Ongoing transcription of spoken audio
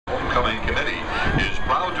Homecoming Committee is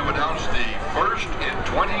proud to announce the first in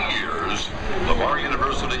 20 years Lamar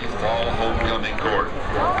University Fall Homecoming Court.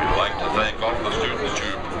 We'd like to thank all the students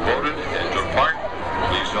who voted and took part.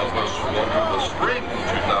 Please help us welcome the Spring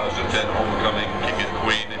 2010 Homecoming King and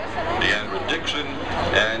Queen, Deandra Dixon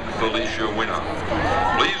and Felicia Winna.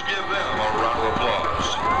 Please give them a round of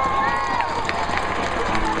applause.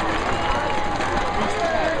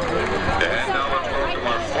 And now let's welcome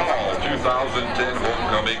our Fall 2010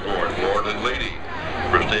 Homecoming Court, Lord and Lady,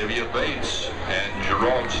 Bristavia Bates and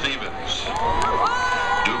Jerome Stevens,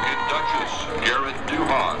 Duke and Duchess Garrett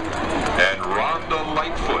Duhan and Rhonda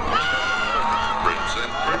Lightfoot, Prince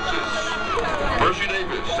and Princess Percy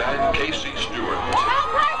Davis and Casey Stewart. And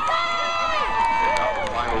now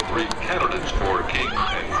the final three candidates for King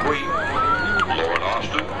and Queen, Lauren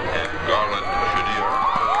Austin and Garland Chenier,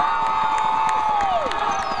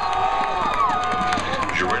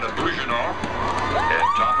 Joanna Bouginot and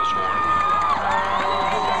Thomas Horn,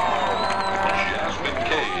 Jasmine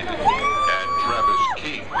Cade and Travis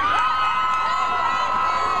King.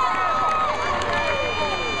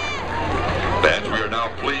 And we are now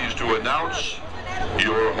pleased to announce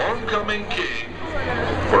your Homecoming King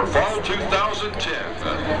for Fall 2010,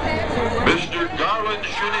 Mr. Garland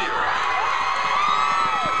Chenier.